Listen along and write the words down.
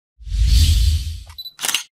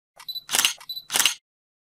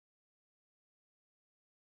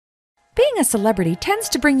Being a celebrity tends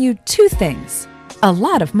to bring you two things: a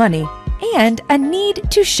lot of money and a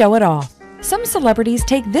need to show it off. Some celebrities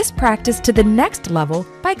take this practice to the next level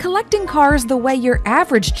by collecting cars the way your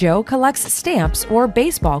average Joe collects stamps or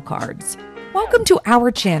baseball cards. Welcome to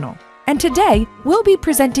our channel, and today we'll be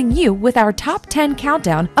presenting you with our top 10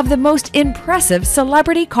 countdown of the most impressive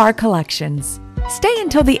celebrity car collections. Stay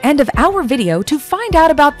until the end of our video to find out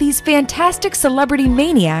about these fantastic celebrity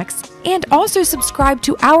maniacs, and also subscribe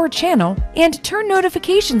to our channel and turn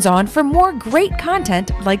notifications on for more great content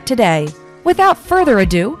like today. Without further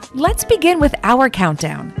ado, let's begin with our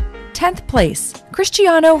countdown. 10th place,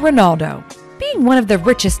 Cristiano Ronaldo. Being one of the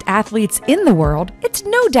richest athletes in the world, it's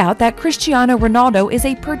no doubt that Cristiano Ronaldo is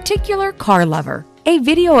a particular car lover. A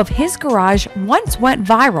video of his garage once went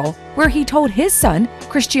viral where he told his son,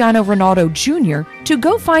 Cristiano Ronaldo Jr., to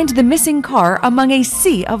go find the missing car among a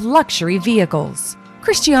sea of luxury vehicles.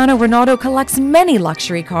 Cristiano Ronaldo collects many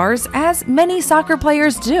luxury cars, as many soccer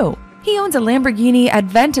players do. He owns a Lamborghini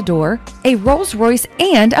Aventador, a Rolls-Royce,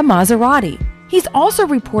 and a Maserati. He's also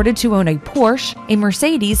reported to own a Porsche, a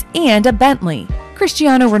Mercedes, and a Bentley.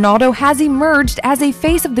 Cristiano Ronaldo has emerged as a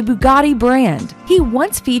face of the Bugatti brand. He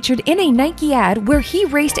once featured in a Nike ad where he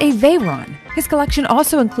raced a Veyron. His collection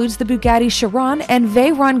also includes the Bugatti Chiron and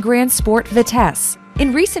Veyron Grand Sport Vitesse.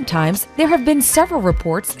 In recent times, there have been several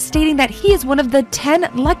reports stating that he is one of the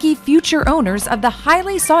 10 lucky future owners of the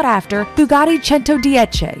highly sought-after Bugatti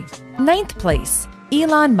 110. 9th place,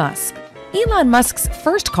 Elon Musk. Elon Musk's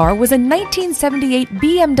first car was a 1978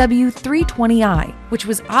 BMW 320i, which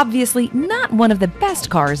was obviously not one of the best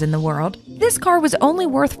cars in the world. This car was only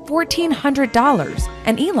worth $1,400,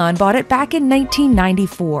 and Elon bought it back in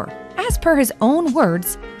 1994. As per his own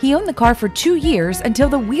words, he owned the car for 2 years until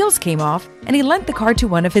the wheels came off, and he lent the car to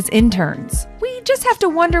one of his interns. We just have to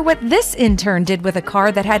wonder what this intern did with a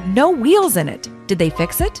car that had no wheels in it. Did they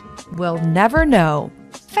fix it? We'll never know.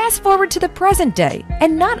 Fast forward to the present day,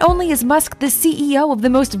 and not only is Musk the CEO of the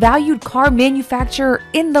most valued car manufacturer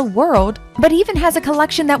in the world, but even has a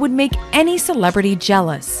collection that would make any celebrity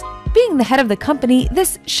jealous. Being the head of the company,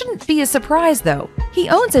 this shouldn't be a surprise though. He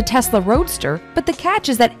owns a Tesla Roadster, but the catch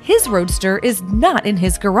is that his Roadster is not in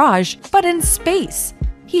his garage, but in space.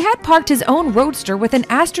 He had parked his own Roadster with an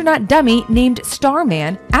astronaut dummy named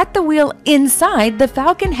Starman at the wheel inside the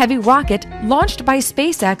Falcon Heavy rocket launched by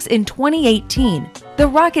SpaceX in 2018. The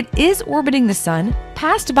rocket is orbiting the Sun,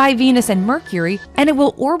 passed by Venus and Mercury, and it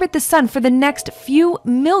will orbit the Sun for the next few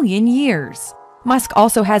million years. Musk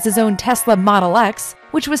also has his own Tesla Model X,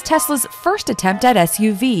 which was Tesla's first attempt at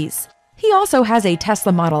SUVs. He also has a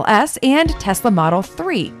Tesla Model S and Tesla Model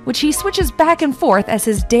 3, which he switches back and forth as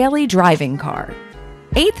his daily driving car.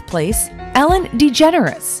 8th place, Ellen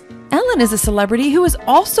DeGeneres. Ellen is a celebrity who is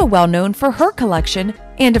also well known for her collection,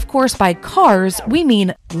 and of course by cars, we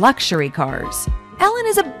mean luxury cars. Ellen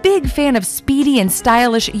is a big fan of speedy and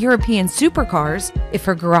stylish European supercars, if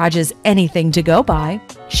her garage is anything to go by.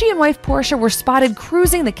 She and wife Portia were spotted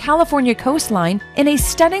cruising the California coastline in a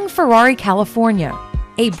stunning Ferrari California.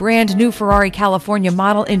 A brand new Ferrari California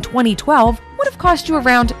model in 2012 would have cost you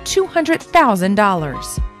around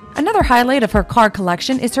 $200,000. Another highlight of her car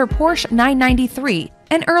collection is her Porsche 993,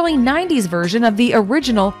 an early 90s version of the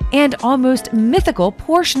original and almost mythical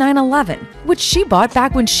Porsche 911, which she bought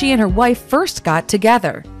back when she and her wife first got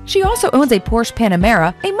together. She also owns a Porsche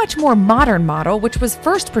Panamera, a much more modern model which was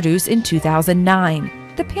first produced in 2009.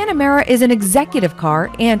 The Panamera is an executive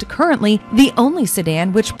car and currently the only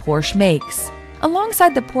sedan which Porsche makes.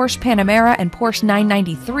 Alongside the Porsche Panamera and Porsche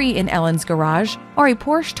 993 in Ellen's garage are a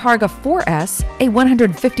Porsche Targa 4S, a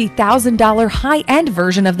 $150,000 high-end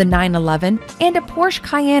version of the 911, and a Porsche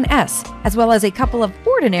Cayenne S, as well as a couple of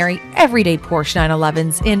ordinary, everyday Porsche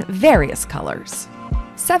 911s in various colors.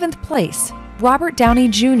 7th place, Robert Downey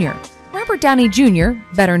Jr. Robert Downey Jr.,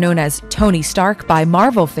 better known as Tony Stark by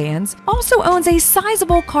Marvel fans, also owns a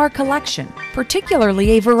sizable car collection, particularly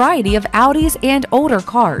a variety of Audis and older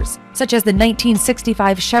cars, such as the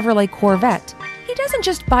 1965 Chevrolet Corvette. He doesn't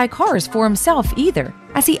just buy cars for himself either,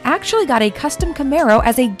 as he actually got a custom Camaro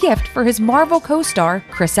as a gift for his Marvel co-star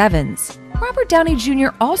Chris Evans. Robert Downey Jr.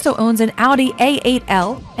 also owns an Audi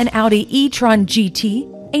A8L, an Audi e-tron GT,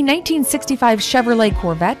 a 1965 Chevrolet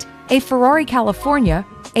Corvette, a Ferrari California,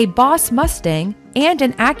 a Boss Mustang, and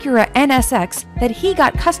an Acura NSX that he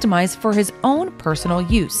got customized for his own personal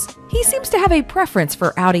use. He seems to have a preference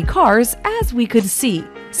for Audi cars, as we could see.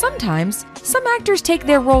 Sometimes, some actors take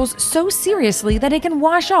their roles so seriously that it can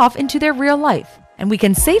wash off into their real life. And we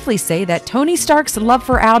can safely say that Tony Stark's love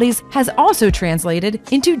for Audis has also translated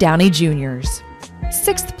into Downey Jr.'s.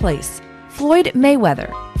 6th place, Floyd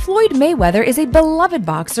Mayweather. Floyd Mayweather is a beloved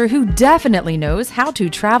boxer who definitely knows how to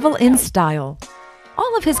travel in style.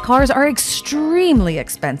 All of his cars are extremely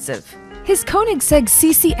expensive. His Koenigsegg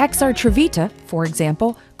CCXR Trevita, for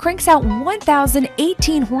example, cranks out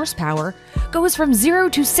 1,018 horsepower, goes from 0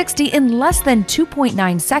 to 60 in less than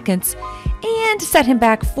 2.9 seconds, and set him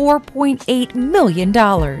back $4.8 million.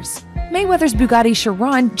 Mayweather's Bugatti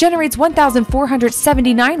Chiron generates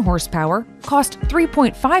 1,479 horsepower, costs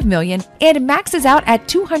 $3.5 million, and maxes out at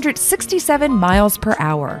 267 miles per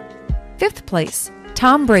hour. Fifth place,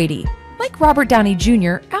 Tom Brady. Like Robert Downey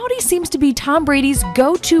Jr., Audi seems to be Tom Brady's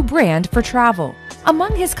go-to brand for travel.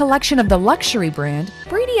 Among his collection of the luxury brand,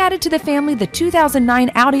 Brady added to the family the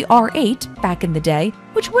 2009 Audi R8 back in the day,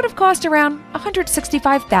 which would have cost around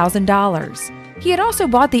 $165,000. He had also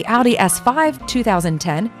bought the Audi S5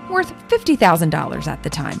 2010, worth $50,000 at the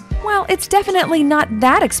time. While it's definitely not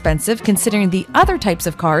that expensive considering the other types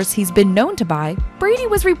of cars he's been known to buy, Brady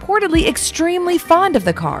was reportedly extremely fond of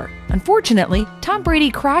the car. Unfortunately, Tom Brady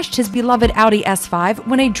crashed his beloved Audi S5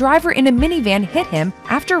 when a driver in a minivan hit him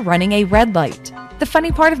after running a red light. The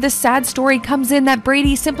funny part of this sad story comes in that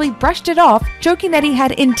Brady simply brushed it off, joking that he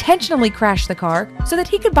had intentionally crashed the car so that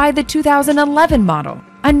he could buy the 2011 model.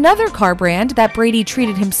 Another car brand that Brady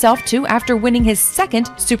treated himself to after winning his second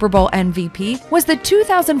Super Bowl MVP was the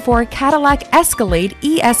 2004 Cadillac Escalade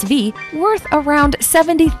ESV, worth around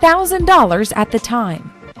 $70,000 at the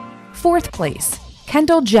time. Fourth place,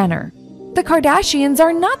 Kendall Jenner. The Kardashians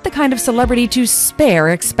are not the kind of celebrity to spare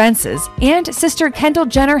expenses, and sister Kendall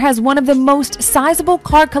Jenner has one of the most sizable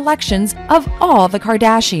car collections of all the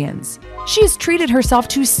Kardashians. She has treated herself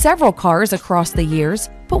to several cars across the years,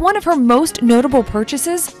 but one of her most notable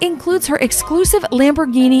purchases includes her exclusive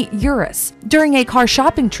Lamborghini Urus during a car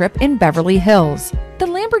shopping trip in Beverly Hills. The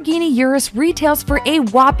Lamborghini Urus retails for a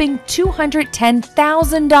whopping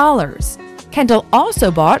 $210,000. Kendall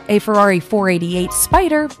also bought a Ferrari 488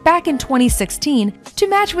 Spider back in 2016 to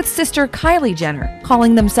match with sister Kylie Jenner,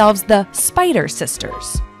 calling themselves the Spider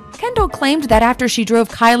Sisters. Kendall claimed that after she drove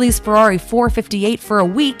Kylie's Ferrari 458 for a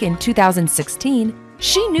week in 2016,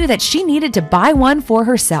 she knew that she needed to buy one for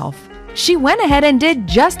herself. She went ahead and did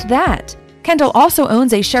just that. Kendall also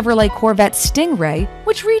owns a Chevrolet Corvette Stingray,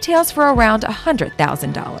 which retails for around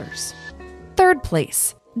 $100,000. Third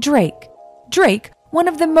place, Drake. Drake, one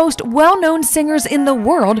of the most well-known singers in the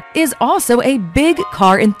world, is also a big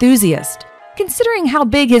car enthusiast. Considering how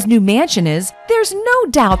big his new mansion is, there's no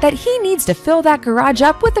doubt that he needs to fill that garage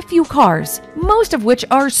up with a few cars, most of which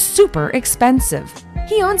are super expensive.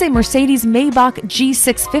 He owns a Mercedes-Maybach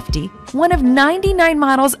G650, one of 99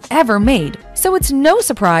 models ever made, so it's no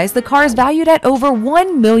surprise the car is valued at over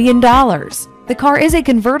 $1 million. The car is a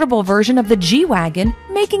convertible version of the G-Wagon,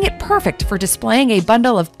 making it perfect for displaying a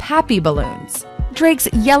bundle of pappy balloons.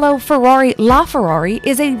 Drake's yellow Ferrari LaFerrari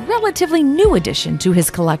is a relatively new addition to his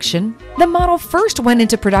collection. The model first went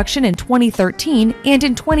into production in 2013 and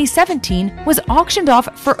in 2017 was auctioned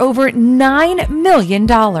off for over $9 million.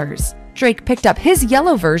 Drake picked up his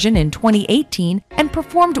yellow version in 2018 and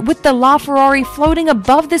performed with the LaFerrari floating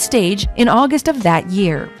above the stage in August of that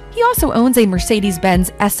year. He also owns a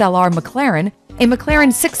Mercedes-Benz SLR McLaren, a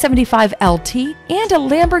McLaren 675 LT, and a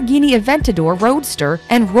Lamborghini Aventador Roadster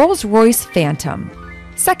and Rolls-Royce Phantom.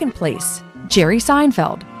 Second place, Jerry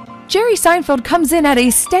Seinfeld. Jerry Seinfeld comes in at a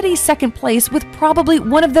steady second place with probably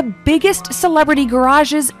one of the biggest celebrity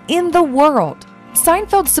garages in the world.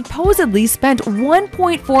 Seinfeld supposedly spent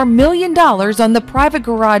 $1.4 million on the private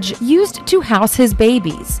garage used to house his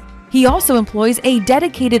babies. He also employs a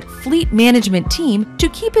dedicated fleet management team to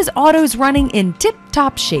keep his autos running in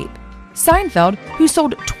tip-top shape. Seinfeld, who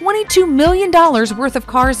sold $22 million worth of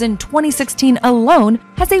cars in 2016 alone,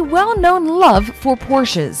 has a well-known love for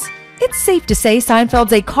Porsches. It's safe to say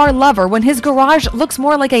Seinfeld's a car lover when his garage looks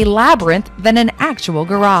more like a labyrinth than an actual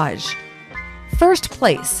garage. First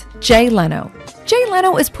place, Jay Leno. Jay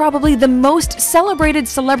Leno is probably the most celebrated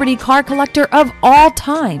celebrity car collector of all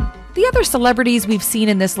time. The other celebrities we've seen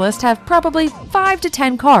in this list have probably 5 to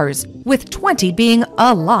 10 cars, with 20 being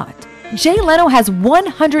a lot. Jay Leno has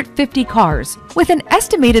 150 cars, with an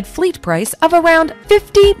estimated fleet price of around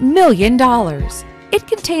 $50 million. It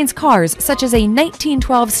contains cars such as a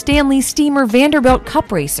 1912 Stanley Steamer Vanderbilt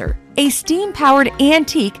Cup Racer, a steam-powered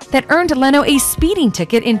antique that earned Leno a speeding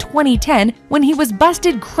ticket in 2010 when he was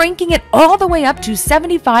busted cranking it all the way up to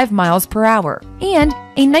 75 miles per hour, and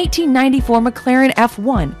a 1994 McLaren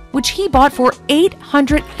F1, which he bought for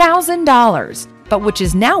 $800,000. but which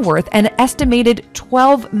is now worth an estimated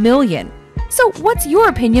 $12 million. So what's your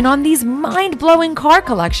opinion on these mind-blowing car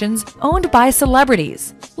collections owned by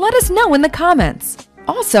celebrities? Let us know in the comments.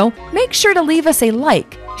 Also, make sure to leave us a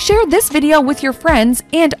like, share this video with your friends,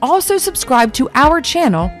 and also subscribe to our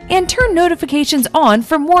channel and turn notifications on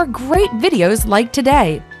for more great videos like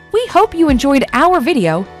today. We hope you enjoyed our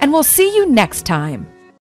video, and we'll see you next time.